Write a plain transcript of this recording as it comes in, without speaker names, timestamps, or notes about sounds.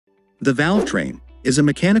The valvetrain is a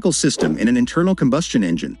mechanical system in an internal combustion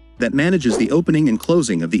engine that manages the opening and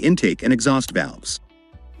closing of the intake and exhaust valves.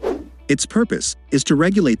 Its purpose is to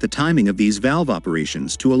regulate the timing of these valve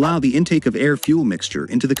operations to allow the intake of air-fuel mixture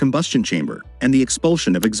into the combustion chamber and the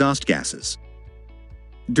expulsion of exhaust gases.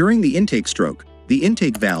 During the intake stroke, the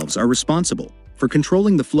intake valves are responsible for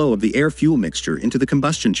controlling the flow of the air-fuel mixture into the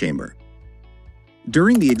combustion chamber.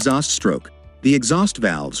 During the exhaust stroke, the exhaust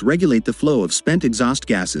valves regulate the flow of spent exhaust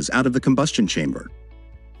gases out of the combustion chamber.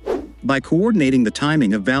 By coordinating the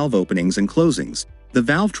timing of valve openings and closings, the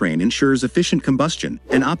valvetrain ensures efficient combustion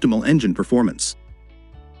and optimal engine performance.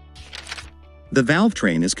 The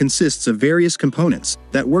valvetrain consists of various components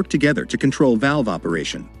that work together to control valve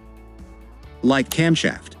operation, like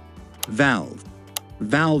camshaft, valve,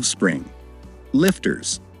 valve spring,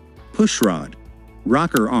 lifters, pushrod,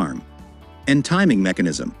 rocker arm, and timing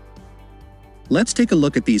mechanism. Let's take a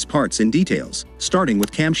look at these parts in details, starting with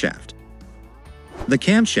camshaft. The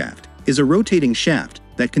camshaft is a rotating shaft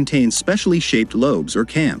that contains specially shaped lobes or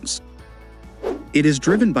cams. It is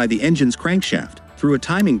driven by the engine's crankshaft through a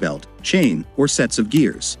timing belt, chain, or sets of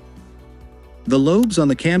gears. The lobes on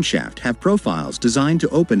the camshaft have profiles designed to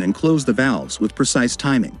open and close the valves with precise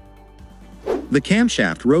timing. The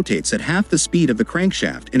camshaft rotates at half the speed of the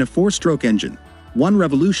crankshaft in a 4-stroke engine, 1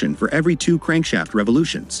 revolution for every 2 crankshaft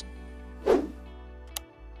revolutions.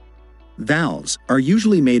 Valves are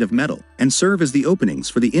usually made of metal and serve as the openings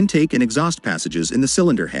for the intake and exhaust passages in the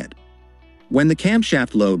cylinder head. When the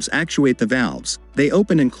camshaft lobes actuate the valves, they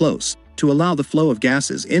open and close to allow the flow of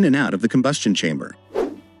gases in and out of the combustion chamber.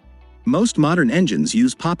 Most modern engines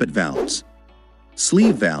use poppet valves.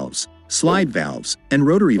 Sleeve valves, slide valves, and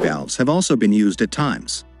rotary valves have also been used at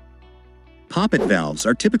times. Poppet valves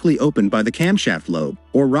are typically opened by the camshaft lobe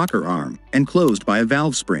or rocker arm and closed by a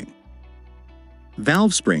valve spring.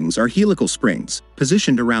 Valve springs are helical springs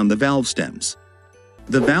positioned around the valve stems.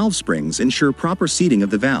 The valve springs ensure proper seating of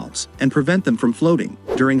the valves and prevent them from floating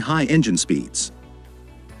during high engine speeds.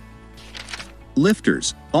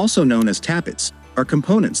 Lifters, also known as tappets, are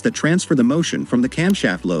components that transfer the motion from the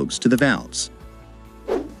camshaft lobes to the valves.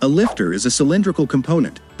 A lifter is a cylindrical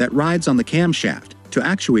component that rides on the camshaft to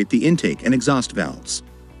actuate the intake and exhaust valves.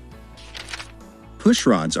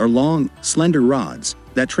 Pushrods are long, slender rods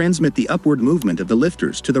that transmit the upward movement of the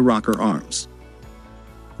lifters to the rocker arms.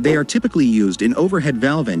 They are typically used in overhead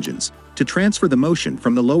valve engines to transfer the motion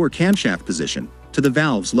from the lower camshaft position to the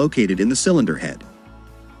valves located in the cylinder head.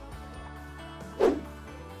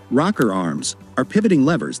 Rocker arms are pivoting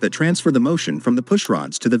levers that transfer the motion from the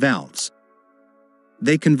pushrods to the valves.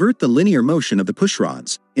 They convert the linear motion of the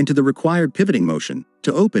pushrods into the required pivoting motion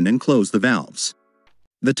to open and close the valves.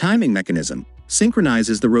 The timing mechanism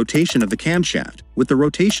synchronizes the rotation of the camshaft with the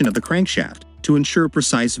rotation of the crankshaft to ensure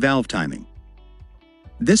precise valve timing.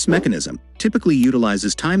 This mechanism typically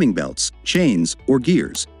utilizes timing belts, chains, or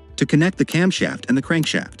gears to connect the camshaft and the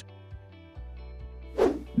crankshaft.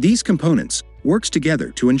 These components work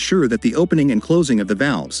together to ensure that the opening and closing of the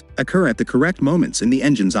valves occur at the correct moments in the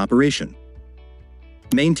engine's operation.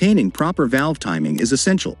 Maintaining proper valve timing is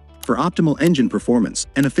essential for optimal engine performance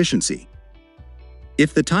and efficiency.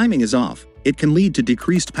 If the timing is off, it can lead to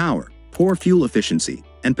decreased power, poor fuel efficiency,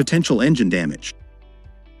 and potential engine damage.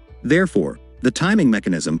 Therefore, the timing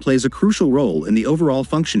mechanism plays a crucial role in the overall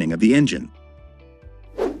functioning of the engine.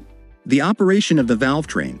 The operation of the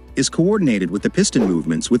valvetrain is coordinated with the piston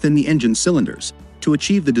movements within the engine cylinders to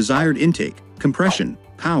achieve the desired intake, compression,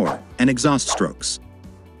 power, and exhaust strokes.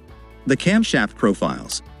 The camshaft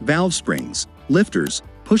profiles, valve springs, lifters,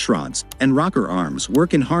 pushrods, and rocker arms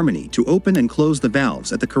work in harmony to open and close the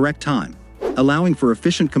valves at the correct time, allowing for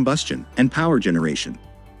efficient combustion and power generation.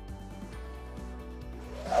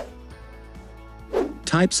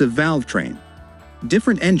 Types of valvetrain.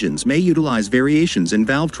 Different engines may utilize variations in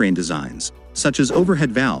valvetrain designs, such as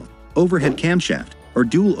overhead valve, overhead camshaft, or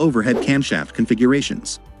dual overhead camshaft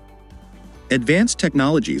configurations. Advanced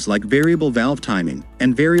technologies like variable valve timing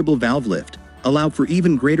and variable valve lift allow for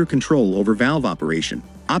even greater control over valve operation,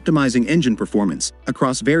 optimizing engine performance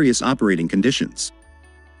across various operating conditions.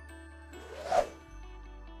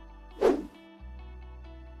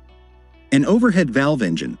 An overhead valve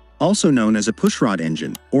engine, also known as a pushrod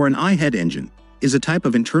engine or an I-head engine, is a type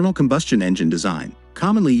of internal combustion engine design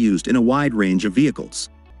commonly used in a wide range of vehicles.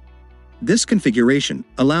 This configuration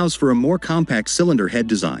allows for a more compact cylinder head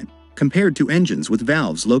design compared to engines with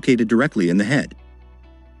valves located directly in the head.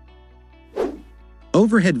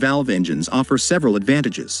 Overhead valve engines offer several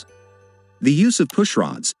advantages. The use of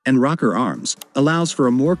pushrods and rocker arms allows for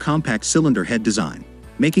a more compact cylinder head design,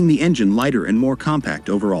 making the engine lighter and more compact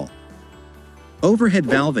overall. Overhead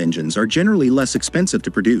valve engines are generally less expensive to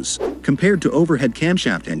produce compared to overhead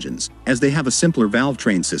camshaft engines, as they have a simpler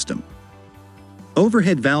valvetrain system.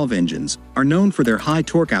 Overhead valve engines are known for their high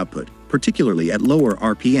torque output, particularly at lower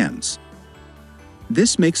RPMs.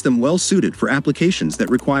 This makes them well suited for applications that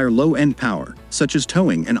require low-end power, such as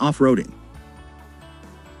towing and off-roading.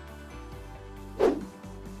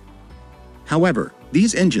 However,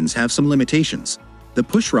 these engines have some limitations. The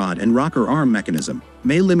pushrod and rocker arm mechanism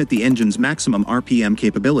may limit the engine's maximum RPM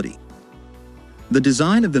capability. The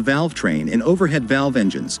design of the valvetrain in overhead valve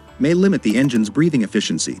engines may limit the engine's breathing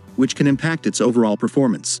efficiency, which can impact its overall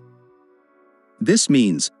performance. This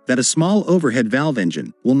means that a small overhead valve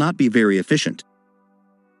engine will not be very efficient.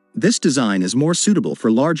 This design is more suitable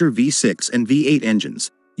for larger V6 and V8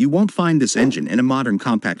 engines. You won't find this engine in a modern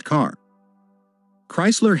compact car.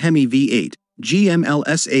 Chrysler Hemi V8, GM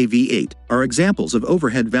LSA V8 are examples of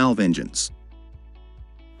overhead valve engines.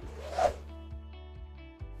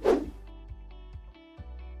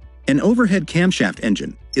 An overhead camshaft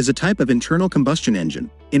engine is a type of internal combustion engine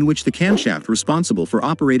in which the camshaft responsible for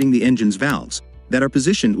operating the engine's valves that are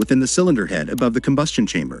positioned within the cylinder head above the combustion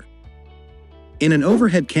chamber. In an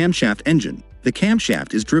overhead camshaft engine, the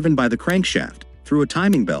camshaft is driven by the crankshaft through a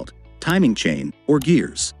timing belt, timing chain, or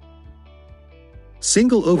gears.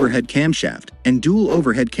 Single overhead camshaft and dual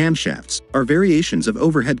overhead camshafts are variations of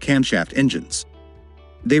overhead camshaft engines.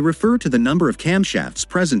 They refer to the number of camshafts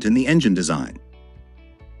present in the engine design.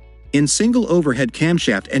 In single overhead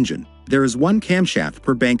camshaft engine, there is one camshaft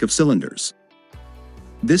per bank of cylinders.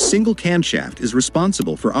 This single camshaft is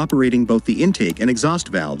responsible for operating both the intake and exhaust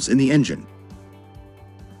valves in the engine.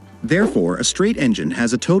 Therefore, a straight engine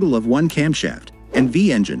has a total of one camshaft, and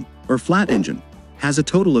V engine, or flat engine, has a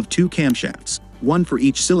total of two camshafts, one for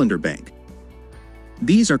each cylinder bank.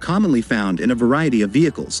 These are commonly found in a variety of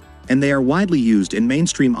vehicles, and they are widely used in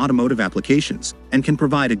mainstream automotive applications and can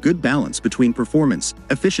provide a good balance between performance,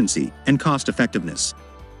 efficiency, and cost-effectiveness.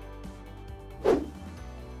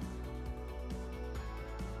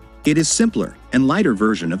 It is simpler and lighter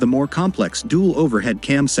version of the more complex dual overhead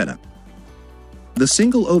cam setup. The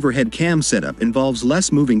single overhead cam setup involves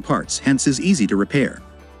less moving parts, hence is easy to repair.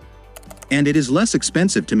 And it is less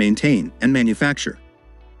expensive to maintain and manufacture.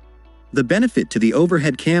 The benefit to the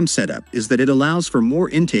overhead cam setup is that it allows for more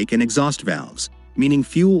intake and exhaust valves, meaning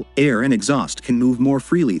fuel, air, and exhaust can move more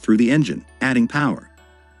freely through the engine, adding power.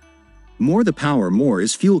 More the power, more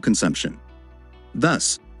is fuel consumption.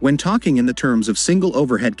 Thus, when talking in the terms of single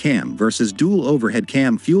overhead cam versus dual overhead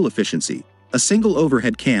cam fuel efficiency, a single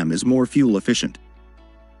overhead cam is more fuel efficient.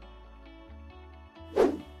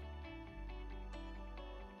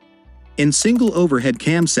 In single overhead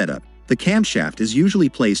cam setup, the camshaft is usually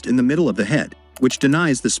placed in the middle of the head, which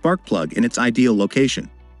denies the spark plug in its ideal location.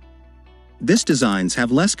 This designs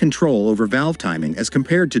have less control over valve timing as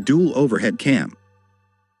compared to dual overhead cam.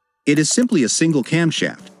 It is simply a single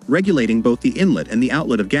camshaft, regulating both the inlet and the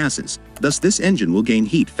outlet of gases, thus this engine will gain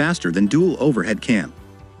heat faster than dual overhead cam.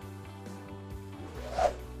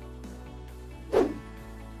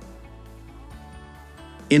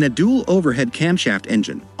 In a dual overhead camshaft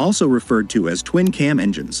engine, also referred to as twin cam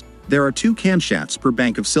engines, there are two camshafts per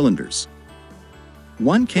bank of cylinders.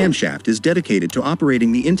 One camshaft is dedicated to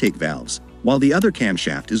operating the intake valves, while the other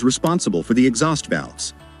camshaft is responsible for the exhaust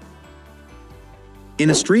valves.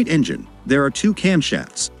 In a straight engine, there are two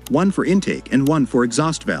camshafts, one for intake and one for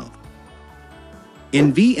exhaust valve.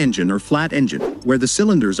 In V engine or flat engine, where the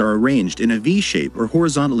cylinders are arranged in a V shape or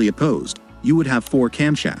horizontally opposed, you would have four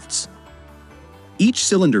camshafts. Each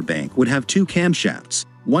cylinder bank would have two camshafts,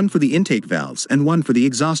 one for the intake valves and one for the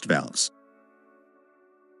exhaust valves.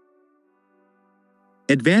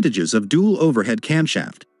 Advantages of dual overhead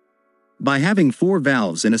camshaft. By having four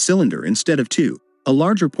valves in a cylinder instead of two, a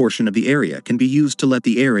larger portion of the area can be used to let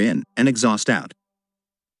the air in and exhaust out.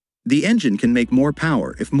 The engine can make more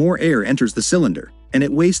power if more air enters the cylinder, and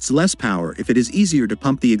it wastes less power if it is easier to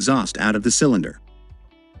pump the exhaust out of the cylinder.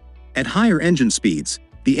 At higher engine speeds,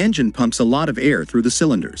 the engine pumps a lot of air through the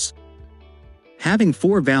cylinders. Having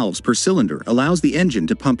four valves per cylinder allows the engine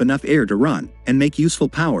to pump enough air to run and make useful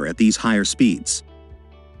power at these higher speeds.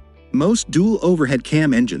 Most dual overhead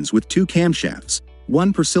cam engines with two camshafts,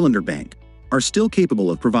 one per cylinder bank, are still capable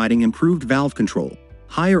of providing improved valve control,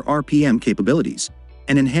 higher RPM capabilities,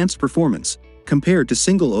 and enhanced performance compared to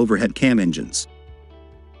single overhead cam engines.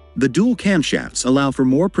 The dual camshafts allow for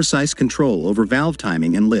more precise control over valve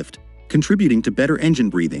timing and lift, contributing to better engine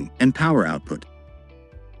breathing and power output.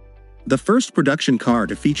 The first production car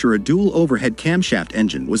to feature a dual overhead camshaft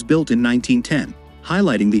engine was built in 1910,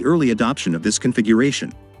 highlighting the early adoption of this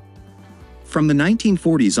configuration. From the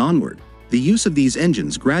 1940s onward, The use of these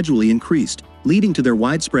engines gradually increased, leading to their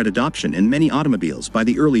widespread adoption in many automobiles by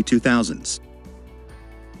the early 2000s.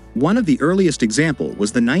 One of the earliest examples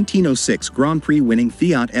was the 1906 Grand Prix winning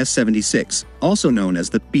Fiat S76, also known as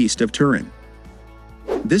the Beast of Turin.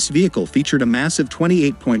 This vehicle featured a massive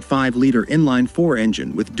 28.5-liter inline-4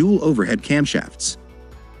 engine with dual overhead camshafts.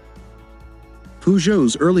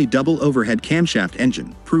 Peugeot's early double overhead camshaft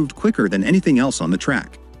engine proved quicker than anything else on the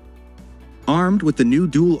track. Armed with the new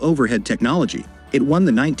dual overhead technology, it won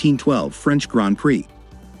the 1912 French Grand Prix.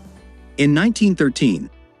 In 1913,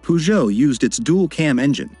 Peugeot used its dual cam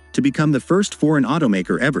engine to become the first foreign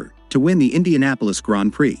automaker ever to win the Indianapolis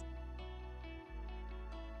Grand Prix.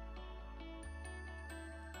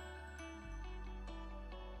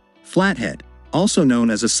 Flathead, also known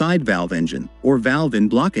as a side valve engine or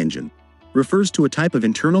valve-in-block engine, refers to a type of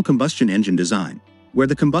internal combustion engine design where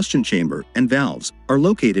the combustion chamber and valves are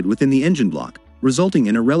located within the engine block, resulting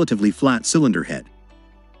in a relatively flat cylinder head.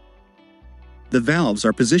 The valves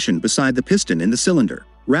are positioned beside the piston in the cylinder,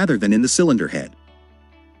 rather than in the cylinder head.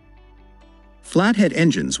 Flathead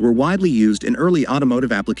engines were widely used in early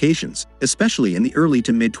automotive applications, especially in the early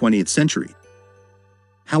to mid-20th century.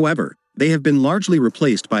 However, they have been largely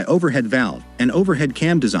replaced by overhead valve and overhead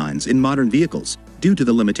cam designs in modern vehicles, due to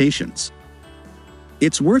the limitations.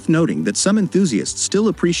 It's worth noting that some enthusiasts still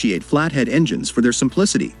appreciate flathead engines for their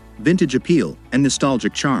simplicity, vintage appeal, and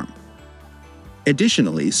nostalgic charm.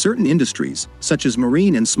 Additionally, certain industries, such as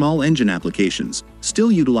marine and small engine applications,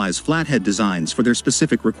 still utilize flathead designs for their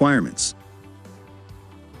specific requirements.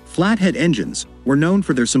 Flathead engines were known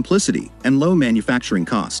for their simplicity and low manufacturing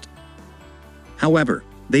cost. However,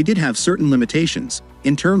 they did have certain limitations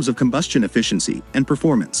in terms of combustion efficiency and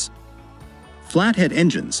performance. Flathead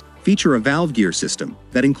engines feature a valve gear system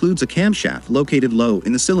that includes a camshaft located low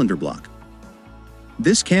in the cylinder block.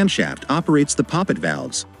 This camshaft operates the poppet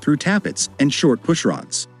valves through tappets and short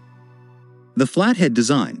pushrods. The flathead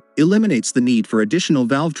design eliminates the need for additional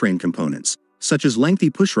Valvetrain components, such as lengthy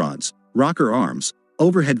pushrods, rocker arms,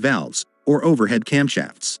 overhead valves, or overhead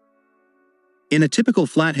camshafts. In a typical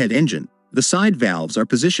flathead engine, the side valves are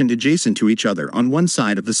positioned adjacent to each other on one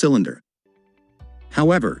side of the cylinder.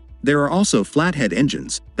 However, there are also flathead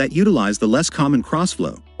engines that utilize the less common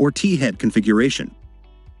crossflow, or T-head configuration.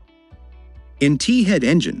 In T-head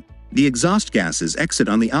engine, the exhaust gases exit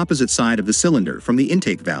on the opposite side of the cylinder from the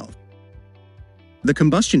intake valve. The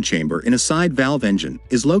combustion chamber in a side valve engine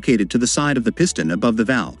is located to the side of the piston above the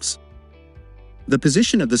valves. The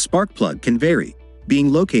position of the spark plug can vary,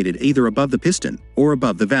 being located either above the piston or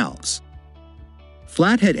above the valves.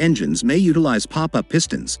 Flathead engines may utilize pop-up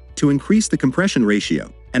pistons to increase the compression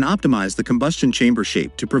ratio and optimize the combustion chamber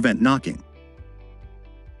shape to prevent knocking.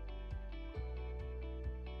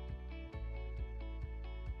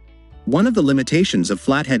 One of the limitations of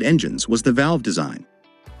flathead engines was the valve design.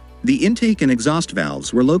 The intake and exhaust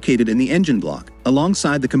valves were located in the engine block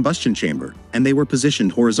alongside the combustion chamber, and they were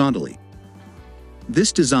positioned horizontally.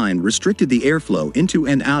 This design restricted the airflow into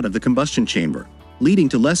and out of the combustion chamber, leading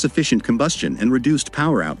to less efficient combustion and reduced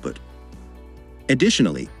power output.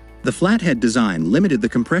 Additionally, the flathead design limited the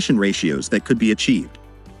compression ratios that could be achieved.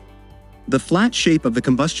 The flat shape of the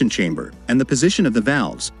combustion chamber and the position of the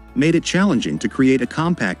valves made it challenging to create a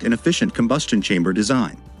compact and efficient combustion chamber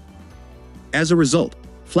design. As a result,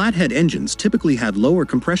 flathead engines typically had lower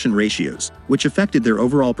compression ratios, which affected their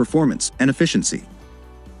overall performance and efficiency.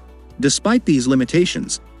 Despite these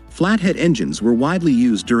limitations, flathead engines were widely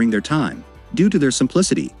used during their time due to their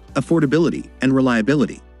simplicity, affordability, and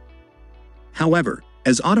reliability. However,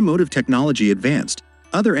 as automotive technology advanced,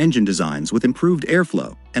 other engine designs with improved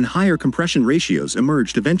airflow and higher compression ratios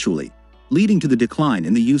emerged eventually, leading to the decline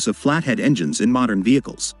in the use of flathead engines in modern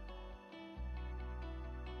vehicles.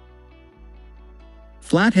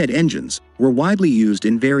 Flathead engines were widely used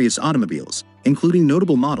in various automobiles, including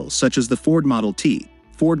notable models such as the Ford Model T,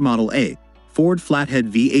 Ford Model A, Ford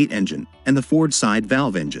Flathead V8 engine, and the Ford side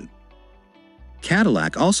valve engine.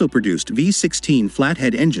 Cadillac also produced V16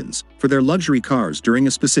 flathead engines for their luxury cars during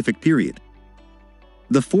a specific period.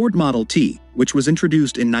 The Ford Model T, which was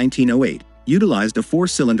introduced in 1908, utilized a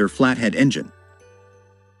four-cylinder flathead engine.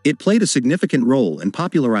 It played a significant role in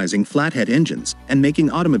popularizing flathead engines and making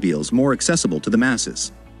automobiles more accessible to the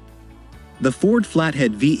masses. The Ford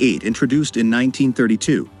Flathead V8 introduced in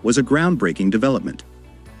 1932 was a groundbreaking development.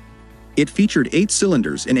 It featured 8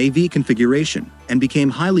 cylinders in a V configuration and became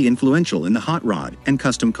highly influential in the hot rod and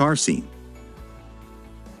custom car scene.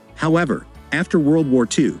 However, after World War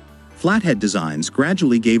II, flathead designs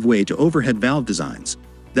gradually gave way to overhead valve designs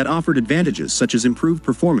that offered advantages such as improved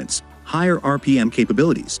performance, higher RPM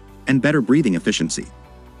capabilities, and better breathing efficiency.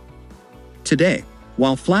 Today,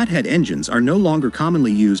 While flathead engines are no longer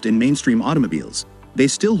commonly used in mainstream automobiles, they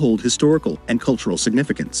still hold historical and cultural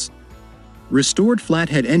significance. Restored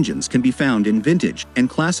flathead engines can be found in vintage and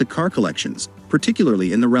classic car collections,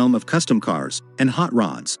 particularly in the realm of custom cars and hot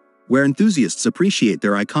rods, where enthusiasts appreciate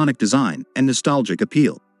their iconic design and nostalgic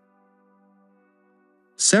appeal.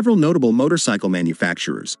 Several notable motorcycle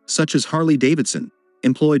manufacturers, such as Harley-Davidson,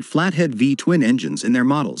 employed flathead V-twin engines in their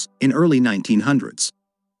models in early 1900s.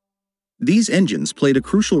 These engines played a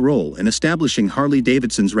crucial role in establishing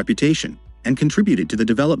Harley-Davidson's reputation and contributed to the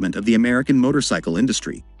development of the American motorcycle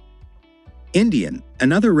industry. Indian,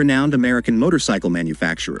 another renowned American motorcycle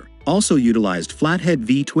manufacturer, also utilized flathead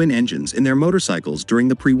V-twin engines in their motorcycles during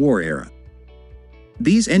the pre-war era.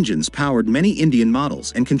 These engines powered many Indian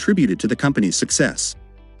models and contributed to the company's success.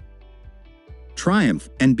 Triumph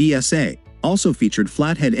and BSA also featured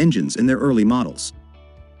flathead engines in their early models.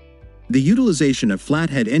 The utilization of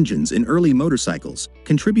flathead engines in early motorcycles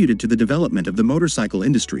contributed to the development of the motorcycle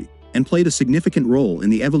industry and played a significant role in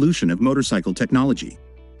the evolution of motorcycle technology.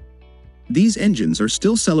 These engines are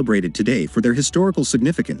still celebrated today for their historical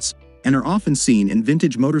significance and are often seen in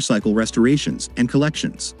vintage motorcycle restorations and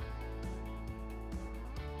collections.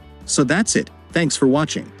 So that's it, thanks for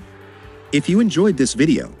watching. If you enjoyed this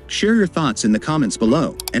video, share your thoughts in the comments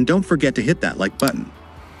below and don't forget to hit that like button.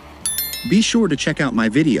 Be sure to check out my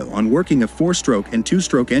video on working a 4-stroke and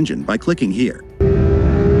 2-stroke engine by clicking here.